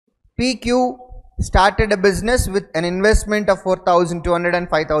PQ started a business with an investment of 4,200 and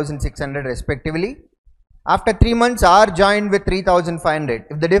 5,600 respectively. After 3 months, R joined with 3,500.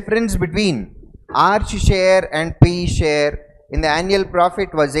 If the difference between R's share and P share in the annual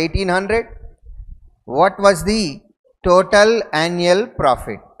profit was 1,800, what was the total annual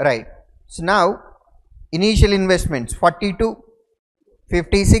profit? Right. So now, initial investments 42,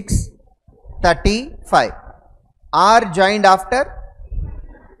 56, 35. R joined after,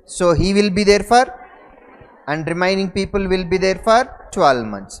 so he will be there for, and remaining people will be there for 12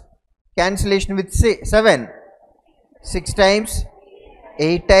 months. Cancellation with 7, 6 times,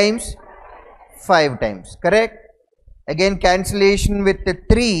 8 times, 5 times, correct? Again cancellation with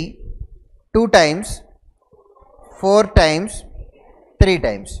 3, 2 times, 4 times, 3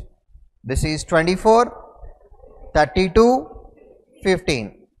 times. This is 24, 32,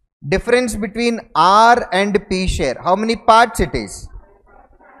 15. Difference between R and P share, how many parts it is?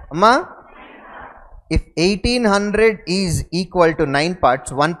 Amma? If 1800 is equal to 9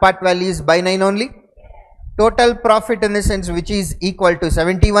 parts, 1 part value is by 9 only. Total profit in the sense which is equal to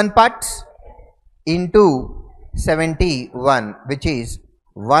 71 parts into 71, which is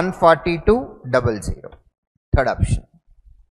 142,000. Third option.